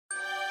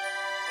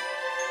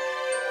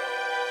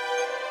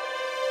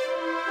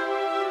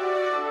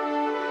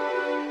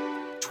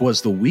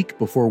'Twas the week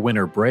before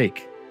winter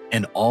break,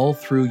 and all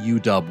through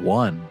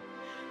UW1,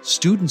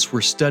 students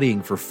were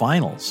studying for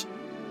finals,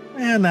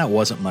 and that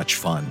wasn't much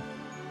fun.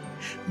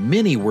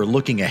 Many were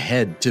looking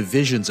ahead to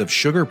visions of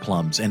sugar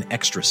plums and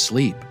extra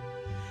sleep,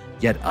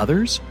 yet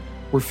others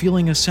were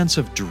feeling a sense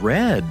of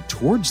dread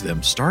towards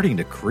them starting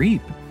to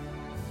creep.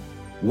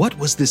 What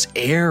was this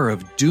air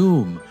of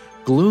doom,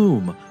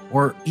 gloom,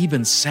 or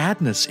even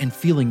sadness and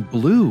feeling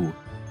blue?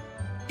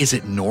 Is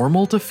it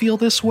normal to feel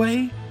this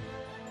way?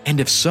 And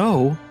if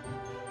so,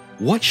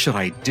 what should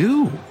I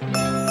do?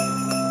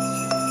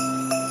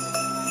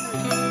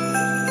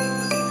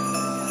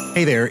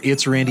 Hey there,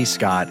 it's Randy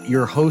Scott,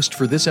 your host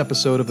for this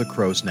episode of The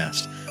Crow's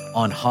Nest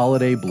on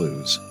Holiday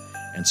Blues.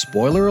 And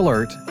spoiler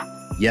alert,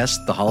 yes,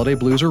 the holiday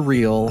blues are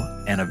real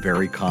and a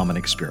very common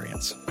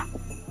experience.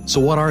 So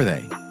what are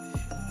they?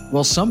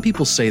 Well, some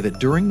people say that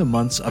during the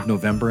months of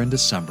November and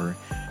December,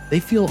 they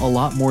feel a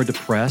lot more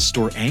depressed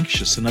or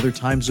anxious than other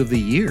times of the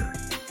year.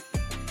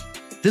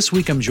 This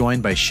week I'm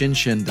joined by Hsuan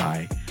Hsuan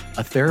Dai,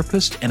 a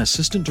therapist and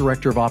assistant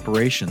director of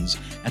operations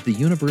at the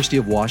University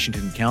of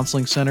Washington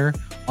Counseling Center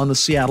on the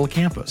Seattle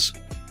campus.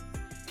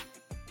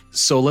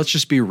 So let's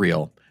just be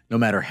real. No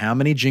matter how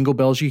many jingle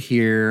bells you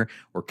hear,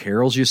 or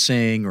carols you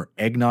sing, or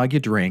eggnog you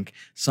drink,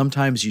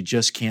 sometimes you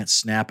just can't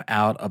snap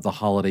out of the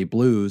holiday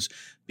blues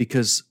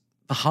because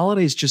the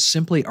holidays just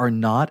simply are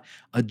not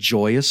a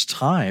joyous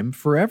time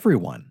for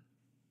everyone.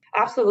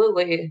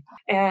 Absolutely.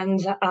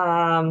 And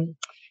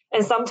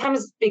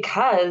sometimes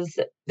because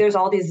there's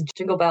all these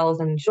jingle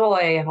bells and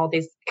joy and all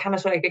these kind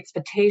of like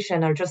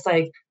expectation or just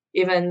like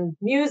even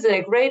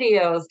music,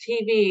 radios,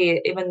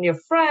 TV, even your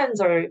friends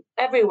are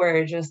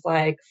everywhere just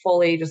like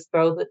fully just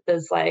throw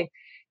this like,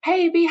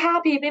 hey, be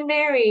happy, be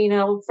merry,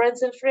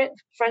 friends and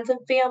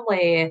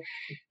family.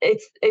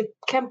 It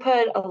can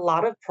put a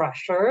lot of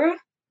pressure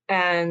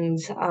and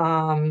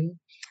a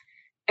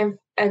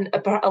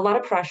lot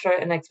of pressure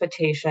and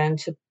expectation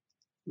to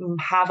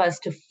have us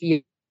to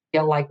feel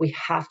like we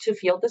have to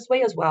feel this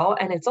way as well.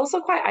 And it's also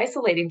quite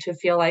isolating to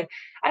feel like,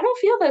 I don't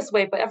feel this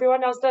way, but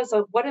everyone else does.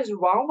 So what is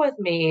wrong with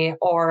me?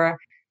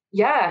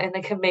 And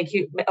it can make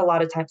you, a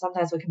lot of times,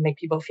 sometimes it can make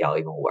people feel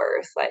even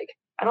worse. Like,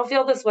 I don't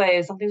feel this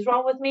way, something's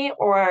wrong with me,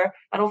 or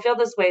I don't feel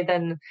this way,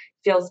 then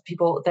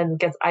people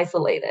gets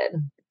isolated.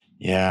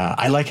 Yeah,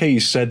 I like how you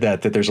said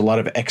that there's a lot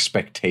of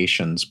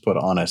expectations put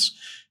on us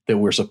that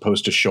we're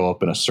supposed to show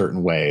up in a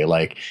certain way.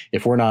 Like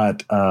if we're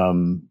not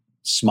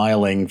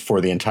smiling for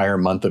the entire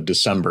month of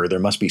December, there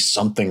must be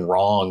something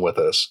wrong with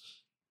us.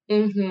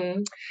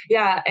 Mm-hmm.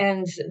 Yeah,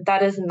 and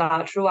that is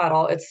not true at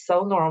all. It's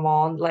so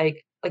normal.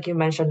 Like you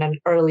mentioned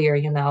earlier,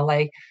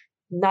 like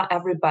not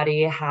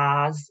everybody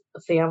has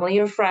family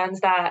or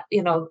friends that,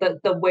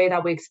 the way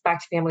that we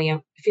expect family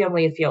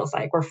feels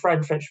like, or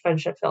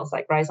friendship feels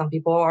like, right? Some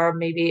people are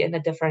maybe in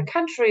a different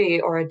country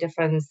or a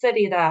different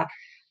city that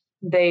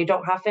they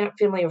don't have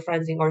family or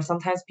friends anymore.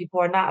 Sometimes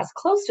people are not as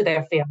close to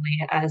their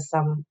family as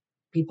some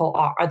people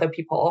are, other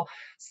people.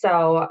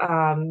 So,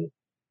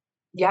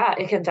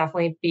 it can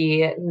definitely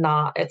be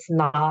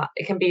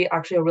it can be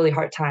actually a really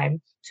hard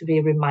time to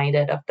be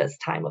reminded of this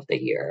time of the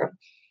year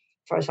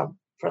for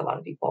a lot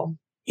of people.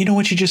 You know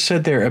what you just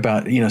said there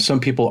about, some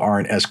people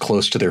aren't as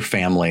close to their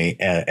family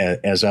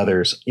as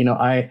others.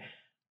 I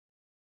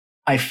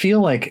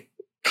feel like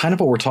kind of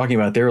what we're talking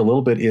about there a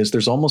little bit is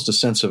there's almost a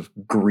sense of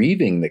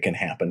grieving that can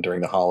happen during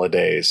the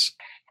holidays.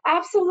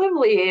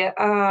 Absolutely.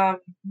 I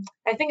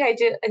think I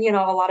do. And,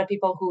 a lot of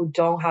people who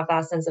don't have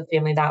that sense of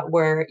family that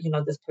we're,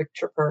 this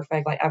picture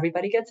perfect, like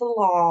everybody gets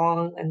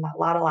along and a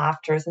lot of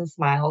laughters and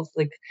smiles.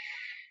 Like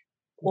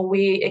when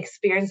we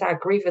experience that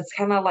grief, it's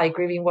kind of like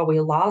grieving what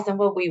we lost and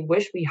what we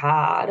wish we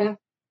had.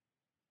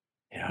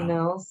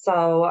 Yeah.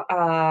 So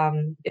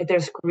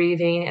there's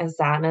grieving and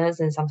sadness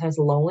and sometimes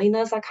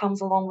loneliness that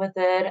comes along with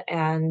it.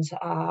 And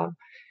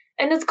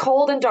it's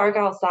cold and dark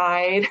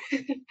outside.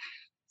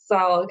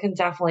 So it can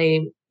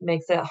definitely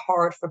makes it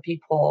hard for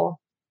people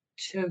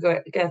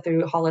to get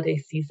through holiday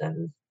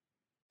seasons.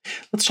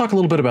 Let's talk a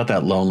little bit about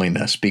that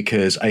loneliness,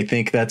 because I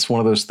think that's one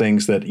of those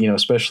things that,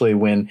 especially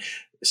when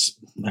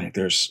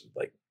there's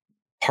like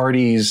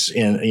parties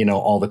in,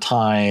 all the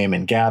time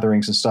and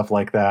gatherings and stuff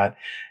like that,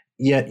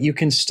 yet you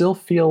can still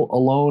feel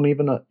alone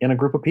even in a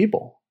group of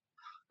people.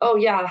 Oh,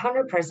 yeah,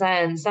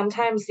 100%.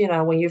 Sometimes,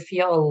 when you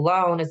feel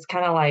alone, it's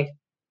kind of like,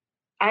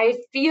 I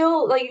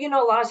feel like, a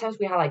lot of times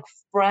we have like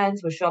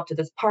friends who show up to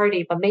this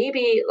party, but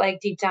maybe like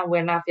deep down,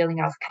 we're not feeling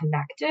as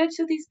connected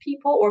to these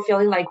people or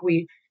feeling like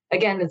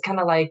again, it's kind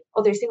of like,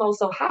 oh, they seem all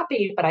so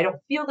happy, but I don't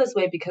feel this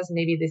way because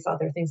maybe these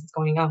other things is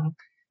going on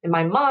in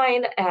my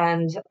mind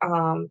and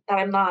that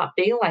I'm not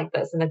being like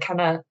this. And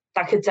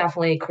that could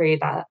definitely create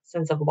that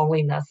sense of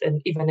loneliness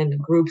and even in the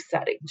group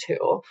setting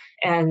too.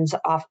 And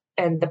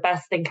the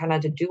best thing kind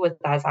of to do with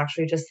that is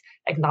actually just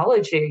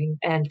acknowledging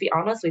and be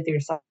honest with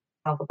yourself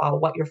about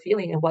what you're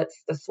feeling and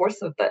what's the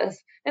source of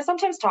this. And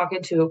sometimes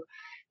talking to,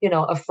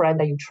 a friend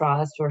that you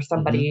trust or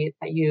somebody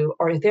that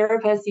or a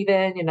therapist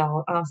even,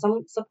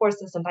 some support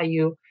system that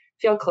you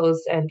feel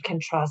close and can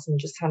trust and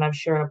just kind of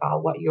share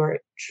about what your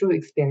true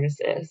experience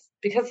is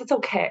because it's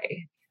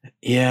okay.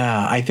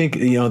 Yeah, I think,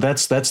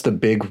 that's the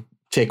big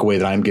takeaway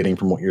that I'm getting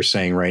from what you're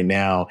saying right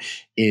now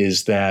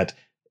is that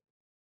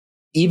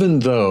even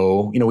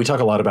though, we talk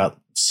a lot about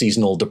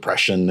seasonal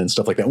depression and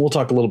stuff like that. And we'll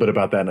talk a little bit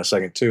about that in a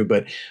second too.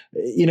 But,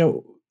 you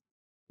know,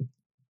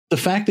 the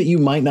fact that you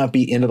might not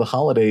be into the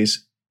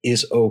holidays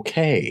is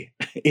okay.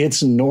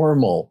 It's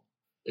normal.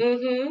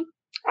 Mhm.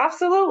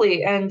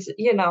 Absolutely, and,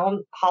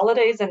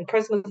 holidays and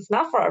Christmas is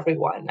not for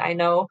everyone. I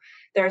know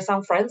there are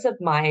some friends of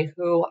mine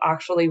who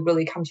actually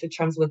really come to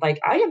terms with, like,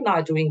 "I am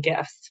not doing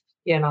gifts."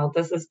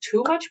 This is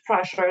too much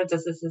pressure.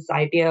 This is this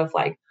idea of,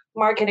 like,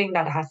 marketing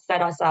that has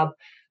set us up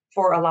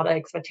for a lot of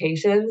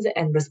expectations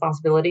and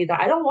responsibility that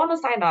I don't wanna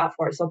sign up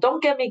for, so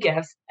don't give me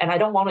gifts, and I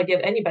don't wanna give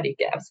anybody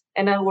gifts.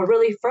 And then we're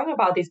really firm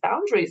about these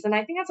boundaries, and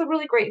I think that's a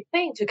really great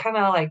thing to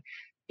kinda, like,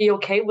 be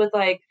okay with,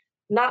 like,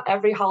 not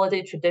every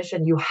holiday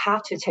tradition you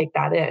have to take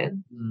that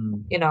in,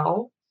 Mm. you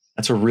know?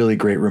 That's a really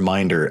great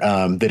reminder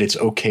that it's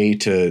okay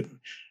to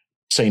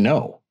say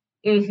no.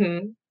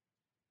 Mhm,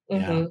 Yeah.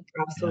 mhm,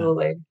 Yeah.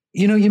 absolutely.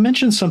 You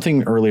mentioned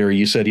something earlier.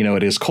 You said,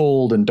 it is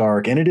cold and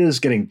dark, and it is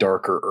getting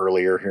darker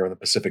earlier here in the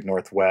Pacific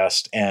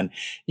Northwest. And,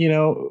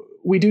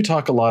 we do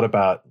talk a lot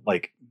about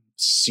like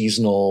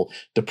seasonal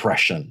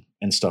depression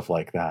and stuff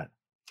like that.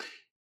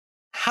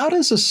 How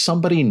does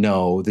somebody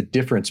know the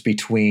difference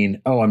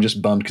between, oh, I'm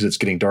just bummed because it's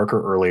getting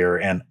darker earlier,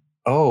 and,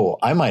 oh,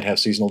 I might have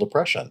seasonal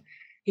depression?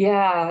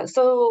 Yeah,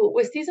 so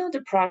with seasonal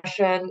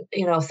depression,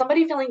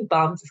 somebody feeling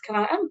bummed is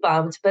kinda, "I'm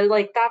bummed," but,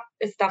 like, that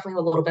is definitely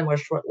a little bit more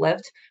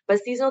short-lived. But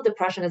seasonal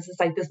depression is just,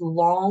 like, this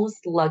long,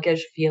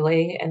 sluggish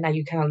feeling, and that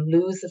you kinda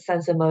lose a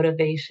sense of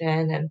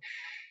motivation and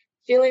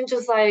feeling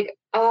just like,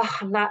 "Ugh,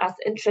 I'm not as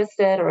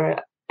interested or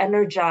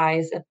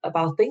energized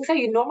about things that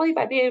you normally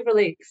might be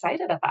really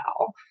excited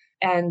about."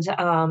 And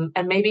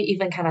maybe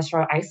even kinda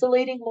start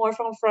isolating more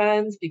from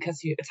friends because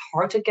it's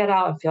hard to get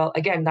out and feel,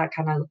 again, that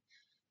kind of,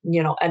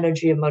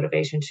 energy and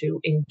motivation to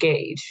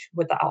engage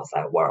with the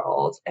outside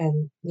world.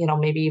 And,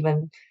 maybe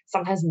even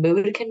sometimes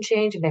mood can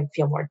change and then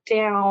feel more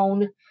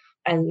down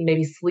and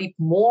maybe sleep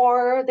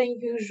more than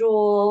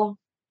usual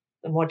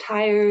and more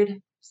tired.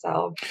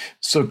 So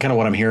So, kind of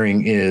what I'm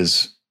hearing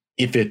is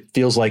if it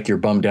feels like you're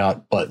bummed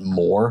out, but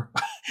more,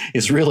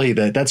 is really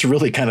that's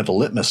really kind of the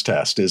litmus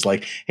test is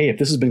like, hey, if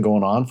this has been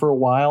going on for a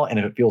while and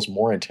if it feels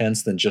more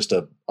intense than just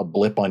a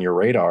blip on your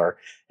radar,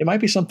 it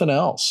might be something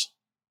else.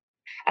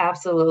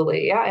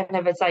 absolutely. Yeah. And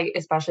if it's like,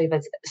 especially if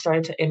it's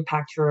starting to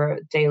impact your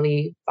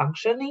daily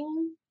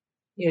functioning,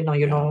 your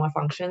Yeah. normal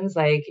functions,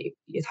 like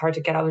it's hard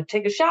to get up and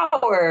take a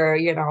shower,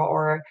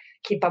 or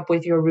keep up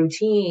with your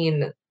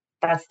routine.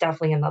 That's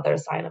definitely another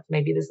sign of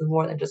maybe this is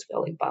more than just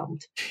feeling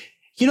bummed.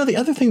 The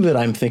other thing that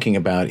I'm thinking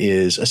about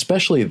is,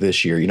 especially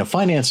this year,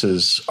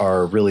 finances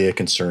are really a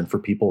concern for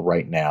people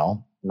right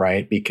now,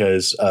 right?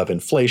 Because of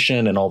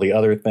inflation and all the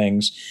other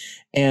things.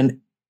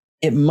 And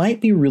it might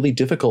be really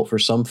difficult for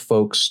some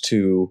folks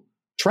to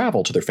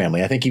travel to their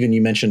family. I think even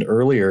you mentioned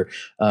earlier,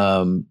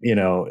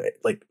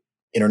 like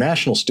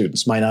international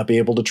students might not be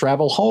able to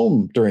travel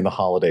home during the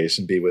holidays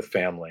and be with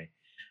family.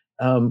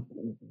 Um,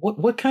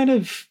 what kind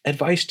of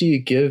advice do you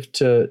give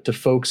to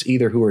folks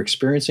either who are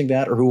experiencing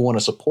that or who want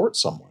to support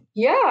someone?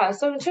 Yeah,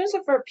 so in terms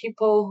of for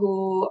people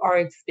who are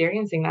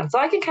experiencing that, so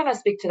I can kind of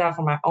speak to that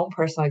from my own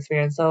personal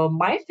experience. So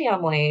my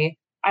family,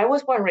 I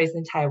was born and raised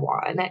in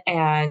Taiwan,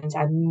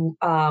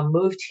 and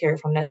moved here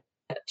from the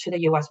to the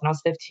U.S. when I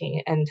was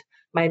 15, and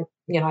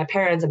my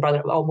parents and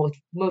brother all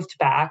moved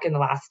back in the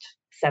last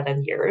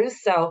 7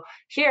 years. So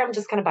here I'm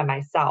just kind of by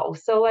myself.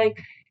 So like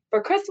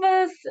for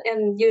Christmas,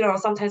 and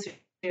sometimes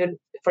even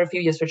for a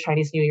few years for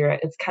Chinese New Year,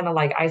 it's kind of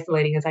like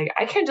isolating. It's like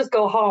I can't just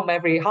go home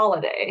every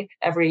holiday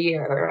every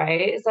year,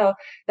 right? So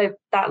like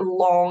that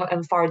long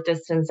and far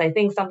distance, I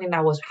think something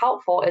that was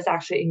helpful is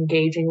actually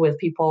engaging with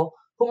people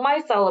who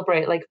might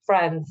celebrate, like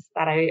friends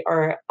that I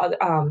or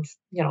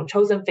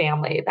chosen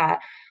family that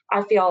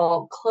I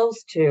feel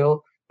close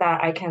to,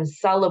 that I can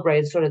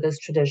celebrate sort of this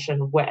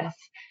tradition with,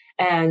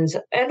 and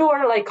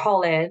or like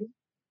call in,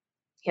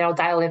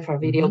 dial in for a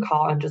video Hmm.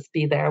 call and just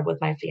be there with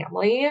my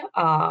family.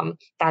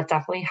 That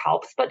definitely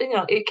helps, but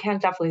it can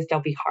definitely still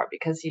be hard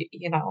because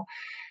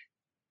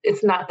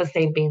it's not the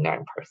same being there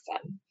in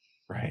person,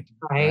 Right.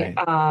 right?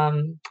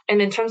 Right.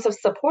 And in terms of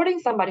supporting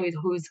somebody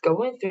who's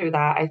going through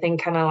that, I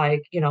think kind of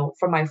like,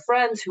 for my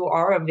friends who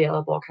are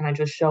available, kind of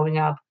just showing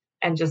up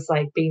and just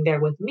like being there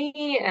with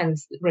me and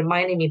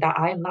reminding me that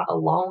I'm not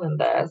alone in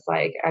this.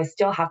 Like I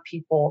still have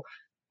people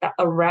that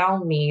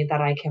around me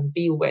that I can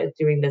be with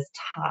during this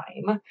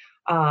time.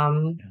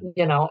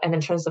 Yeah. And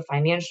in terms of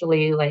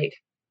financially, like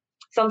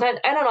sometimes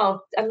I don't know,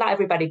 and not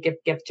everybody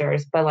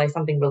gifters, but like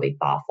something really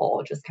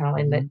thoughtful, just kind of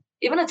like Mhm.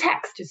 even a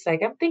text, just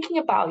like I'm thinking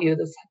about you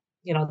this,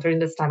 during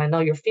this time. I know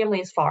your family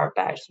is far,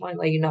 but I just want to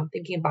let you know I'm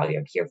thinking about you.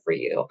 I'm here for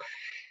you.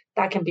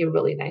 That can be a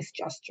really nice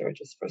gesture,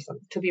 just for some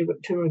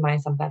to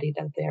remind somebody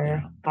that they're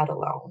Yeah. not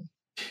alone.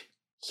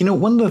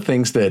 One of the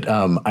things that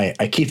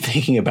I keep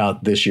thinking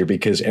about this year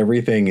because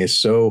everything is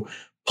so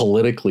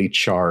politically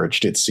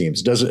charged, it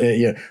seems, doesn't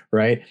yeah,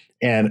 right?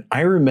 And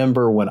I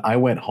remember when I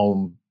went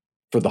home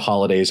for the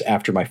holidays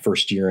after my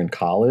first year in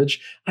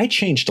college, I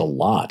changed a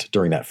lot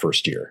during that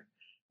first year,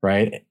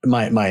 right?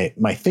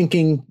 My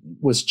thinking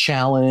was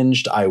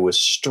challenged. I was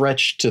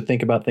stretched to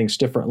think about things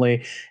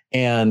differently.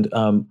 And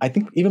I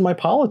think even my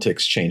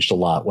politics changed a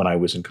lot when I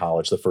was in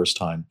college the first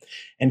time.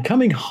 And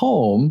coming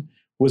home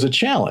was a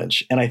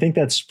challenge. And I think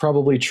that's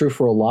probably true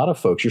for a lot of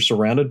folks. You're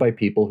surrounded by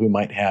people who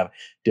might have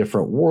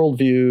different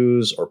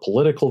worldviews or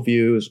political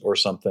views or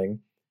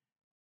something.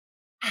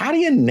 How do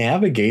you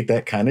navigate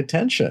that kind of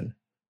tension?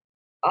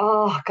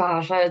 Oh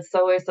gosh, it's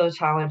always so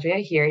challenging. I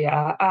hear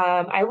ya.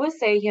 I would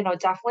say,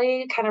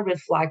 definitely kind of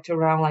reflect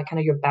around like kind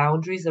of your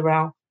boundaries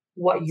around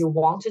what you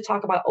want to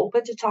talk about,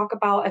 open to talk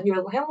about, and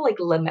your kind of like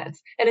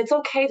limits. And it's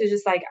okay to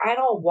just like, I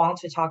don't want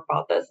to talk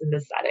about this in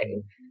this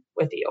setting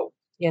with you.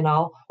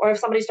 Or if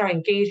somebody start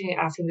engaging,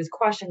 asking this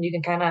question, you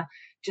can kind of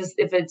just,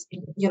 if it's,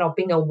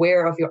 being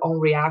aware of your own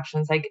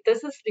reactions, like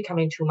this is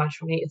becoming too much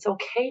for me. It's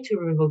okay to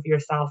remove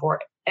yourself or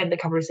end the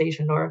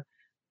conversation or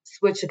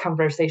switch the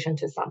conversation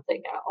to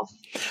something else.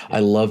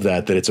 I love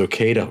that it's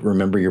okay to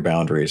remember your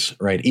boundaries,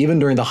 right? Even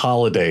during the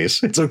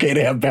holidays, it's okay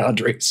to have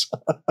boundaries.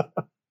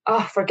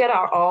 Forget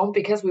our own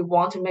because we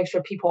want to make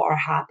sure people are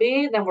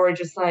happy. Then we're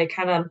just like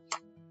kind of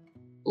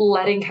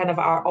letting kind of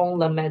our own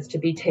limits to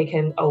be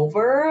taken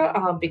over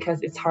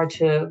because it's hard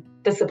to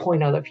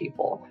disappoint other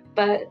people.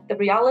 But the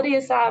reality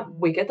is that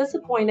we get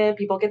disappointed,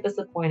 people get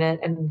disappointed,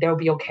 and they'll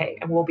be okay,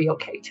 and we'll be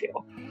okay too.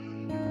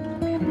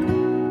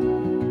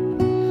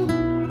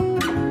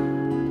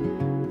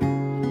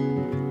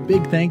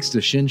 Big thanks to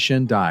Hsuan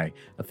Hsuan Dai,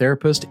 a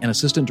therapist and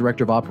assistant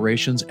director of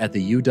operations at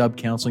the UW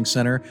Counseling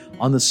Center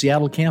on the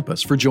Seattle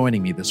campus, for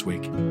joining me this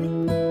week.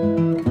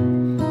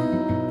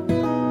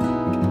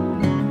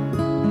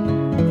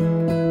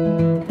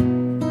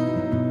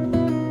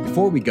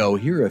 Before we go,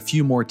 here are a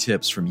few more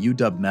tips from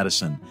UW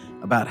Medicine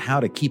about how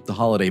to keep the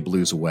holiday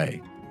blues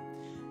away.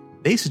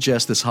 They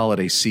suggest this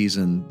holiday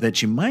season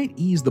that you might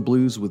ease the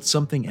blues with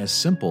something as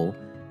simple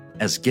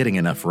as getting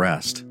enough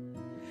rest.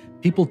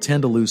 People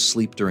tend to lose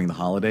sleep during the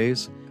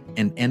holidays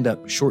and end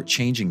up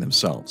shortchanging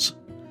themselves.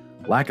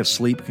 Lack of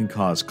sleep can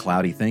cause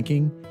cloudy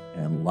thinking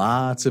and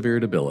lots of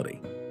irritability.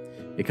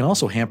 It can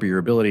also hamper your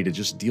ability to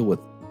just deal with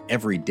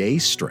everyday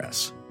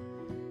stress.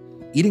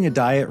 Eating a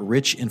diet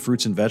rich in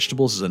fruits and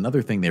vegetables is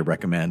another thing they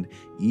recommend,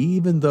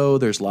 even though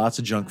there's lots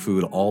of junk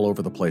food all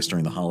over the place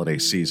during the holiday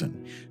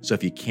season. So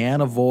if you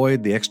can't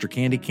avoid the extra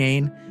candy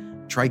cane,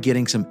 try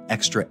getting some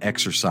extra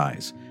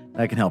exercise.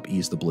 That can help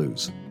ease the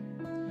blues.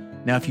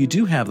 Now, if you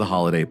do have the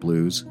holiday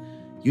blues,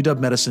 UW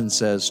Medicine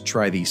says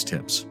try these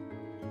tips.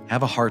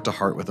 Have a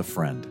heart-to-heart with a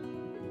friend.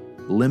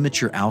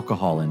 Limit your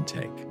alcohol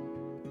intake.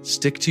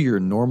 Stick to your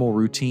normal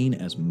routine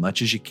as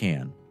much as you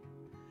can.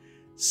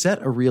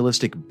 Set a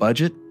realistic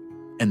budget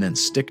and then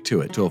stick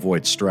to it to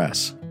avoid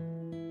stress.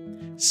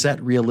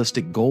 Set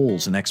realistic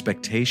goals and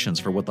expectations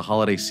for what the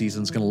holiday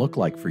season is going to look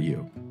like for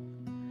you.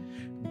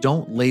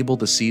 Don't label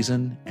the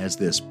season as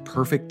this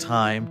perfect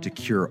time to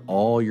cure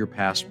all your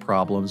past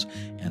problems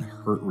and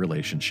hurt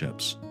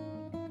relationships.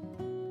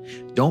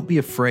 Don't be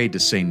afraid to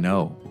say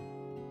no.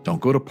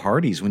 Don't go to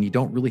parties when you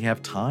don't really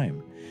have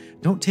time.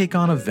 Don't take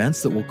on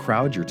events that will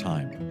crowd your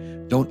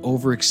time. Don't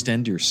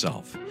overextend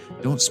yourself.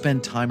 Don't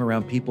spend time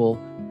around people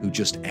who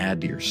just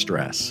add to your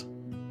stress.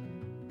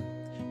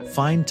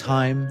 Find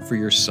time for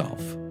yourself.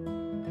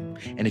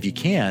 And if you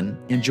can,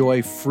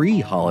 enjoy free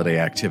holiday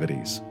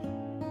activities.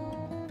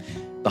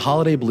 The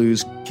holiday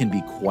blues can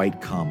be quite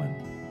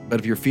common, but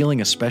if you're feeling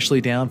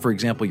especially down, for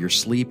example, your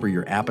sleep or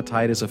your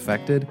appetite is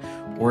affected,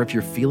 or if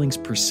your feelings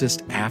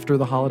persist after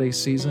the holiday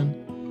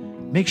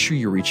season, make sure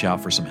you reach out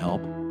for some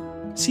help.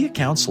 See a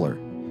counselor.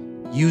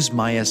 Use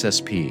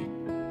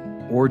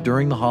MySSP. Or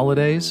during the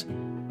holidays,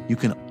 you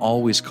can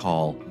always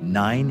call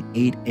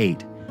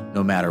 988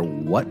 no matter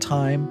what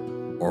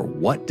time or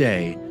what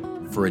day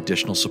for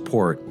additional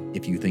support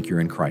if you think you're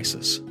in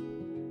crisis.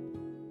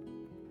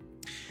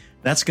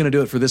 That's going to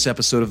do it for this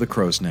episode of The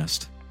Crow's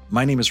Nest.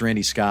 My name is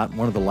Randy Scott,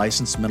 one of the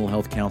licensed mental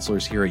health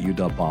counselors here at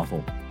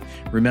UW-Bothell.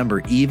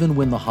 Remember, even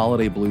when the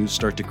holiday blues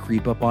start to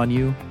creep up on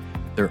you,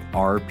 there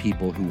are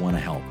people who want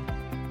to help.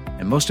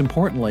 And most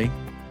importantly,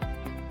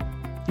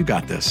 you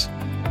got this.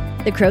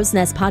 The Crow's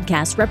Nest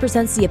podcast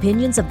represents the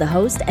opinions of the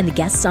host and the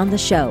guests on the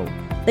show.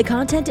 The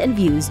content and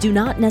views do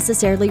not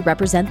necessarily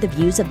represent the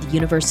views of the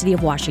University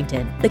of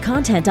Washington. The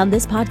content on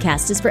this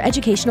podcast is for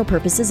educational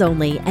purposes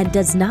only and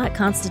does not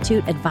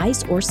constitute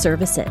advice or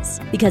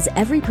services. Because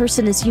every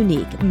person is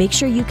unique, make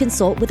sure you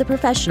consult with a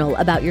professional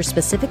about your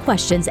specific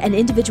questions and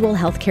individual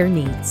healthcare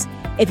needs.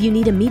 If you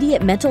need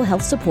immediate mental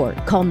health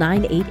support, call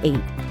 988.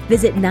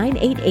 Visit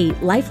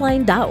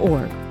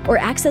 988lifeline.org or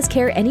access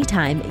care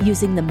anytime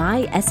using the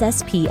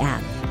MySSP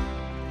app.